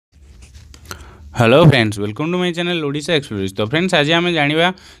Hello friends, welcome to my channel Odisha एक्सप्लोरेस। तो friends, आज आम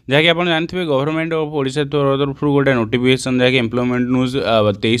जाना जहाँकि आप जानते गवर्नमेंट ऑफ ओडिशा तरफ गोटे नोटिफिकेशन जहाँकि एम्प्लॉयमेंट न्यूज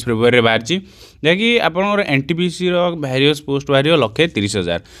 23 फेब्रुआरी बाहर जहाँकि आपंकर एनटीपीसी भारियस पोस्ट बाहर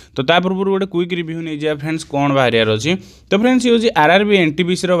 1,30,000। तो ता पूर्व गोटे क्विक रिव्यू नहीं जाए फ्रेंड्स कौन बाहर अच्छी। तो फ्रेंड्स ये हूँ आरआरबी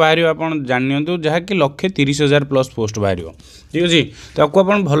एनटीपीसी बाहर आप जानते जहाँकि 1,30,000 प्लस पोस्ट बाहर। ठीक अच्छे, ताको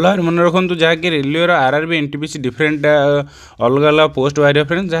आप भल भाव मन रखु जहाँकि रेलवे आरआरबी एनटीपीसी डिफरेंट अलग अलग पोस्ट बाहर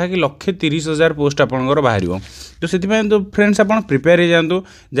फ्रेंड्स जहाँकि 1,30,000 पोस्ट आपंकर बाहर। तो से तो फ्रेंड्स आप प्रिपेयर हो जातु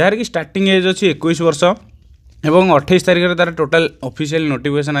जार कि स्टार्टिंग एज अच्छी 21 वर्ष एवं 28 तारीख में तार टोटाल ऑफिशियल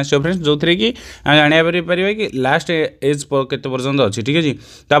नोटिफिकेशन आसो फ्रेंड्स जो थी कि जानापर कि लास्ट एज केते पर्यंत अच्छी। ठीक अच्छे,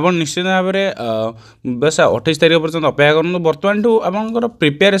 तो आप निश्चित भाव में बस 28 तारीख पर्यंत अपेक्षा करूँ। बर्तमान ठूँ आपंकर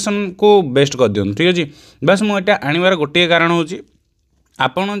प्रिपेरेसन को बेस्ट कर दिखाँ। ठीक अच्छे, बस मुझे आणवार गोटे कारण हूँ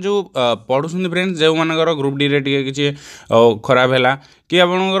आपन जो पढ़ुं फ्रेंड्स जो मानकर ग्रुप डी रे किसी खराब है कि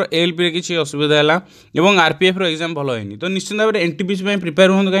आपंकर एलपी किसी असुविधा है आरपीएफ एग्जाम भल होनी। तो निश्चित भाव में एनटीपीसी में प्रिपेयर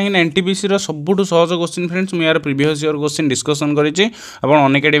हूँ कहीं एनटीपीसी सबुठ सहज क्वेश्चन फ्रेंड्स मुझे यार प्रीवियस ईयर क्वेश्चन डिस्कसन करें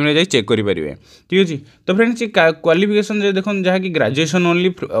आप अकेडमी में चेक करेंगे। ठीक अच्छे, तो फ्रेंड्स क्वालिफिकेशन देखो जहाँकि ग्रेजुएशन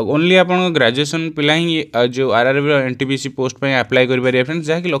ओनली आप ग्रेजुएशन पिला ही जो आरआरबी एनटीपीसी पोस्ट पर अप्लाई करेंगे फ्रेंड्स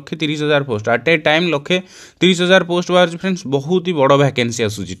जहाँकि 1,30,000 post at A time 1,30,000 post बाहर फ्रेंड्स बहुत ही बड़ वैकेंसी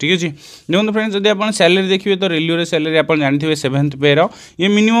आसूची। ठीक अच्छे, देखो फ्रेंड्स जब आप सैलरी देखिए तो रेलवे सैलरी आप जानते 7th पे ये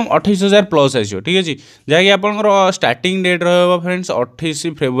मिनिमम 28,000 प्लस आसो। ठीक अच्छे, जहाँकि आप स्टार्टिंग डेट रहा फ्रेंड्स 28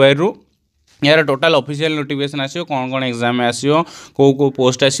 फेब्रुआरी यार टोटाल ऑफिशियल नोटिफिकेशन आसो कौन कौन एग्जाम आसो को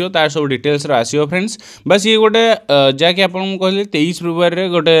पोस्ट आसो तार सब डिटेल्स आसो फ्रेंड्स। बस ये गोटे जहाँकि आपको कहली 23 फेब्रुआरी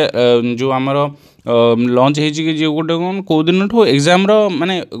गोटे जो आमर लॉन्च हो जो गोटे कौन कौ दिन एग्जाम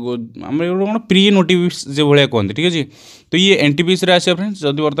माने आम कौन प्री नोटिफिकेशन जो भाया कहते। ठीक अच्छे, तो ये एनटीपीसी आसो फ्रेंड्स।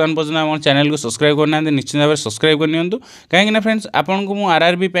 जब बर्तमान पर्यटन आम चैनल को सब्सक्राइब करना निश्चित भाव में सब्सक्राइब करनी कहीं फ्रेंड्स आपको मुझे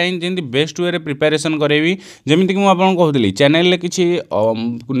आरआरबी जमी बेस्ट वे प्रिपेरेसन करेबी जमीक मुझे कहती चैनल किसी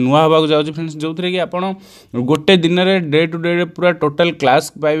नुआ होगा जाऊँगी फ्रेंड्स जो थी कि आप गोटे दिन में डे टू डे पूरा टोटाल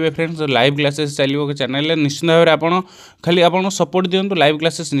क्लास पाइबे फ्रेंड्स लाइव क्लासेस चलो चैनल निश्चित भाव में आप खाली आप सपोर्ट दिंतु लाइव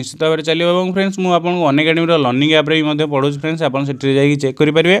क्लासेस निश्चित भाव में चलो। फ्रेंड्स मुझे आपको अनएकाडेमी लर्निंग ऐप भी पढ़ाऊँ फ्रेंड्स आप चेक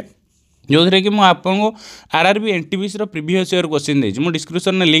करेंगे जो थी कि मुझे आपको RRB NTPC previous year question देती मुझे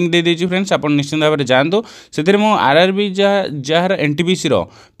डिस्क्रिप्शन में लिंक दे देती फ्रेंड्स आप निश्चित भाव में जातु से मुझे RRB jar NTPC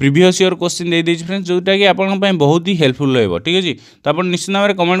previous year question दे देती फ्रेंड्स जोटा कि आपंप बहुत ही हेल्पफुल रहा। ठीक अच्छे, तो आप निश्चित भाव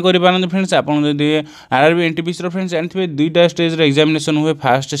में कमेंट करें फ्रेंड्स आप आरआरबी एनटीपीसी फ्रेंड्स जानते दुईटा स्टेज एग्जामिनेशन हुए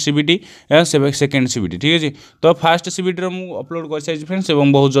फास्ट सीबीटी और सेकेंड सीबीटी। ठीक अच्छे, तो फास्ट सीबीटी मुझे अपलोड कर सारी फ्रेंड्स और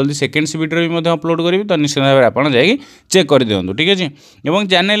बहुत जल्दी सेकेंड सीबीटी भी अपलोड करी। तो निश्चित भाव में आप जा चेक कर दिखाँ। ठीक अच्छे, और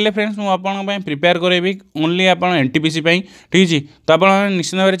चैनल फ्रेंड्स मुझे प्रिपेयर करेबी ओनली आप एनटीपीसी। ठीक अच्छे, तो आप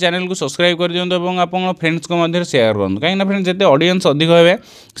निश्चित भाव में चैनल को सब्सक्राइब कर दिखाँ और आप फ्रेंड्स को मध्य शेयर करूँ कहीं फ्रेंड्स जिते ऑडियंस अधिक हे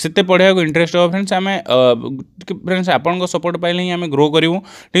से पढ़ाया को इंटरेस्ट हो फ्रेंड्स आम फ्रेंड्स आपन सपोर्ट पाइले ही आम ग्रो करूँ।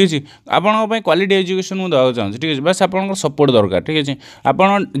 ठीक अच्छे, आपंप क्वालिटी एजुकेशन मुझे देवाक चाहूँगी। ठीक अच्छे, बस आप सपोर्ट दरकार। ठीक अच्छे, आपड़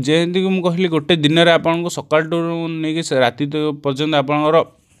जमीक मुझे कहली गोटे दिन में आपको सकाल नहीं कि राति पर्यटन आपंकर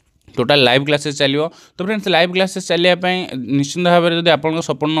टोटाल लाइव क्लासेस चलो। तो फ्रेंड्स लाइव क्लासेस चलिए निश्चित भाव में जब आप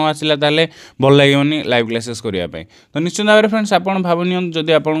सपोर्ट न आसला भल लगे लाइव क्लासेस करने। तो निश्चित भाव में फ्रेंड्स आप भाव नि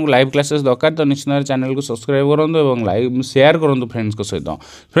जब आपको लाइव क्लासेस दरकार तो निश्चित भाव चैनल को सब्सक्राइब करूँ और लाइव शेयर करूँ फ्रेंड्स को सहित।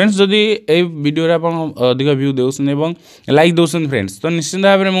 फ्रेंड्स जदि ये वीडियो अधिक व्यू देउछन लाइक दौरान फ्रेंड्स तो निश्चित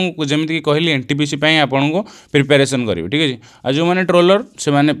भाव में मुझे जमीक कहली एनटीपीसी आपको प्रिपेरेसन करी। ठीक अच्छे, और जो मैंने ट्रोलर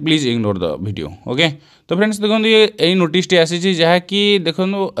से मैंने please ignore the video. Okay, तो फ्रेंड्स देखो ये नोटिस टी आसी जहाँकि देखो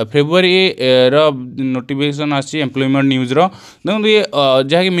फेब्रुआरी नोटिफिकेशन आसी एम्प्लॉयमेंट न्यूज देखो ये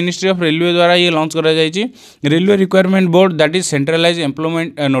जहाँकि मिनिस्ट्री ऑफ रेलवे द्वारा ये लॉन्च करा जायछि railway requirement board that is centralise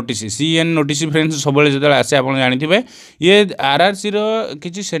employment notice CN notice friends सब जो आसे आप जानते ये आरआरसी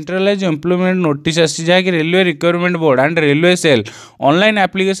किसी सेंट्रलाइज एम्प्लॉयमेंट नोटिस आसी जहाँकि railway requirement board and railway cell online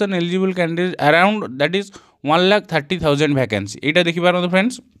application eligible candidate around that is 1,30,000 vacancy यहाँ देखिपार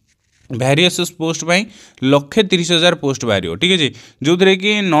फ्रेंड्स वेरियस पोस्ट पर 1,30,000 पोस्ट बाहर। ठीक अच्छे, जो थी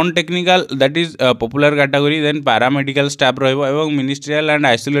कि non technical that is popular category then paramedical staff रहा मिनिस्ट्रियल एंड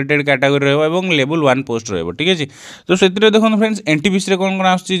आइसोलेटेड कैटेगरी रहा लेवल 1 पोस्ट रहा। ठीक अच्छे, तो से देखो फ्रेंड्स एनटीपीसी कौन कौन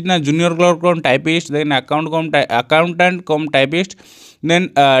आसना जूनियर क्लर्क कम टाइपिस्ट देन अकाउंटेंट कम टाइपिस्ट देन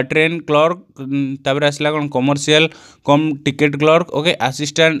ट्रेन क्लर्क तापर आसला कौन commercial come ticket clerk. Okay,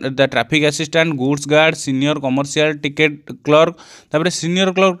 assistant the traffic assistant goods guard senior commercial ticket clerk तापर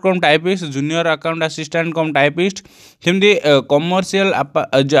सीनियर क्लर्क कम टाइपिस्ट जूनियर अकाउंट असिस्टेंट कम typist सेमती commercial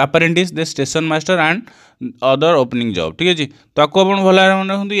अपेरेंटिस the station master and other opening job. ठीक अच्छे, तो आपको आप भल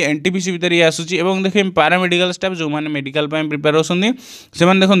मन रखते एनटीपीसी भितर ये आसूँ देखिए पैरामेडिकल स्टाफ जो मैंने मेडिकल प्रिपेयर होती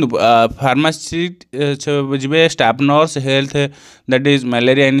देखो pharmacy ji staff nurse health that is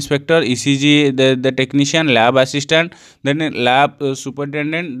malaria inspector, ECG the technician, lab assistant, then lab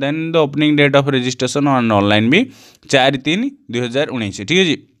superintendent, then the opening date of registration on online भी 4/3/2019 ठीक है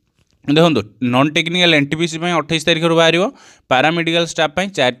जी। देखो नॉन टेक्निकल एनटीपीसी 28 तारिख बाहर, पारामेडिकल स्टाफ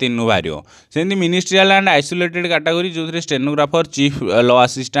 4/3 बाहर। सेमती मिनिस्ट्रियल एंड आइसोलेटेड कैटेगरी जो stenographer, chief law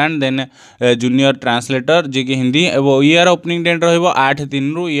assistant, then junior translator जी की हिंदी, यार ओपनिंग डेट रही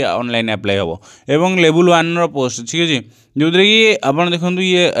 8/3 ये ऑनलाइन अप्लाई हम एवं लेवल 1 पोस्ट ठीक है जो कि आप देखो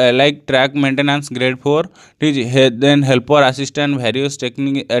ये लाइक ट्रैक मेंटेनेंस ग्रेड 4 ठीक है, then helper assistant various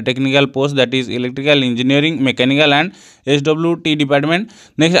technical post that is electrical engineering mechanical and SWT department.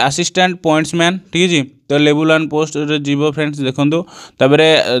 Next assistant pointsman ठीक है जी, तो लेवल 1 पोस्ट जीव फ्रेंड्स देखो। The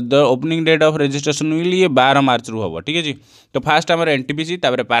opening date of registration will ये 12 मार्च रु हम ठीक है जी। तो फास्ट आम NTPC,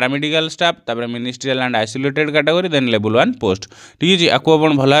 paramedical staff, ministerial and isolated category, then level 1 post ठीक है जी। आपको आप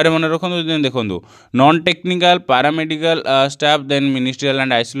भल भाव मन रखु। देखो non technical paramedical staff, then ministerial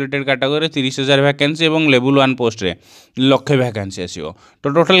and isolated category 30,000 vacancy और लेवल 1 पोस्ट रे 1,00,000 वैकेंसी आसो। तो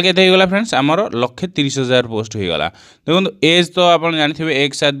टोटल केते होगा फ्रेंड्स आमर 1,30,000 पोस्ट होगा। देखो एज तो आप जानते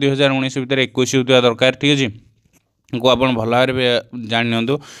 1/7/2019 भितर 21 होता दरकार ठीक है जी। को आप भल भाव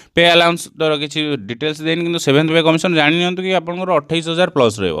जानी पे अलाउंस तो किसी डिटेल्स देनी कि 7th पे कमिशन जानी कि आप 28,000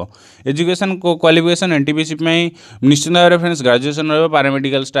 प्लस एजुकेशन क्वालिफिकेशन एनटीपीसी निश्चित भाव फ्रेंड्स ग्रेजुएशन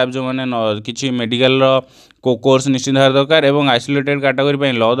पारामेडिकल स्टाफ जो मैंने किसी मेडिकल कोर्स निश्चित भाव दरकार और आइसोलेटेड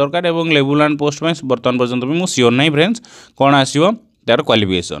कैटेगरी लॉ दरकार और लेवल 1 पोस्ट बर्तमान पर्यंत भी मुझे सियोर नहीं फ्रेंड्स कौन आसो तार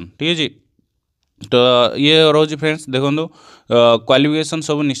क्वालिफिकेशन ठीक है जी। तो ये रोज फ्रेंड्स देखो क्वालिफिकेशन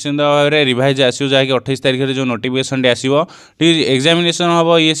सब निश्चित भाव में रिवाइज आसो जहाँकि 28 तारिख जो नोटिफिकेशन आसो ठीक है। एग्जामिनेशन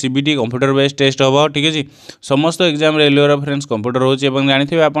हम ये सीबीटी कंप्यूटर बेस्ड टेस्ट हम ठीक है जी। समस्त एग्जाम रेलवे फ्रेंड्स कंप्यूटर हो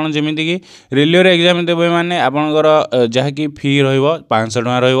जानते आप जमीक रेलवे एग्जाम देवे मैंने आपंकर जहाँकि फी रो 500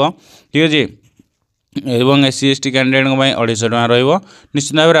 टका ठीक है जी। एवं SC ST कैंडिडेट 250 टका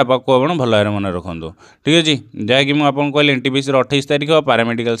निश्चित भाव में आपको भल भाव मन रखु ठीक है जी। जहाँकि मुझे कहली एनटीपीसी 28 तारिख,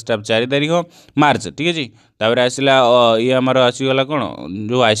 पारामेडिकल स्टाफ 4 तारिख मार्च ठीक है जी। तापर आसला ये आमर आसीगला कौन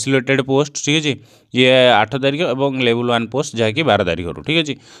जो आइसोलेटेड पोस्ट ठीक है जी, ये 8 तारिख और लेवल 1 पोस्ट जहाँकि 12 तारिख ठीक है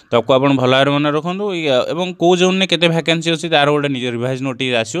जी। तो आपको आप भल भाव मन रखु और कौ जोन में केते वैकेंसी अच्छी तार गोटे निज रिवाइज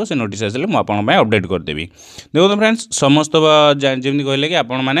नोटिस आसो से नोटिस आसे मुझे अपडेट करदेवी। देखो फ्रेंड्स समस्त जमी कहले कि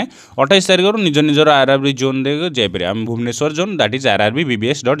आपण मैंने 28 तारिख निज निजर RRB जोन दे जापर आम Bhubaneswar zone that is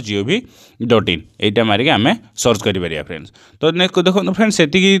rrbbbs.gov.in यहाँ मारिक आम सर्च करें फ्रेंड्स। तो देखो फ्रेंड्स से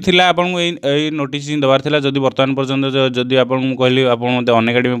आपको नोटिस देवार था जदि बर्तमान पर्यंत जदि आपको कहली आप मतलब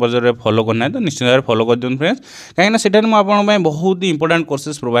अनएकाडेमी पर्यायर फॉलो करना है तो निश्चित भाव फॉलो कर दिखाँ फ्रेंड्स कहीं सेठार मुझे बहुत ही इंपोर्टेंट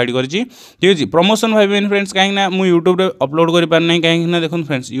कोर्सेस प्रोवाइड कर ठीक है प्रमोशन भाई फ्रेंड्स कहीं मुझे यूट्यूब अपलोड कर पारना कहीं देखो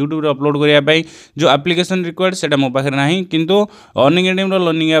फ्रेंड्स यूट्यूब अपलोड करने जो एप्लिकेशन रिक्वायर्ड से मो पाखे ना किंतु अनएकाडेमी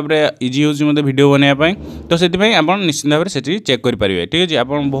लर्निंग ऐप इजी होती मतलब वीडियो बनाया तो से निश्चित भाव से चेक करेंगे ठीक है जी। आप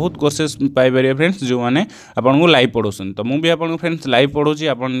बहुत कोर्सेस पाइपर फ्रेंड्स जो मैंने आपको लाइव पढ़ाऊँ तो मुझे आपको फ्रेंड्स लाइव पढ़ाऊँ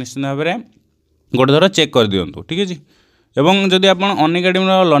आप निश्चित भाव में गोटे थर चेक कर दिंतु ठीक है जी। एवं जदि आप Unacademy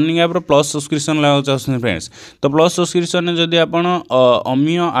learning app plus subscription लगा चाहते फ्रेंड्स तो प्लस सब्सक्रिप्शन जदि आप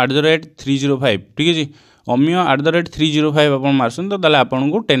omio@305 ठीक है जी omio@305 आप मार्सन तो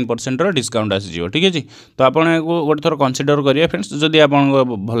आपको 10% डिस्काउंट आसीज ठीक है जी। तो आप गोटे थर कनसीडर करेंगे फ्रेंड्स जदि आप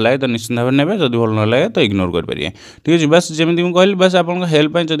भल लगे तो निश्चित भाव ने जब भल न लगे तो इग्नोर करेंगे ठीक है जी। बस जमी मुझे कहली बस आप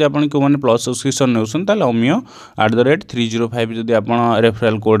हेल्प जब आप प्लस सब्सक्रिप्शन नौसन omio@305 जब आप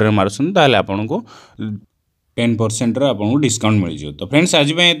रेफरल कोड मार्सन आपको 10% आपको डिस्काउंट मिल जाए। तो फ्रेंड्स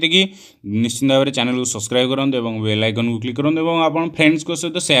आज ये निश्चित भाव में चैनल को सब्सक्राइब करूँ और बेल आइकन को क्लिक करूँ और आप फ्रेंड्स को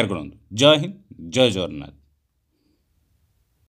सहित शेयर करूँ। जय हिंद जय जगन्नाथ।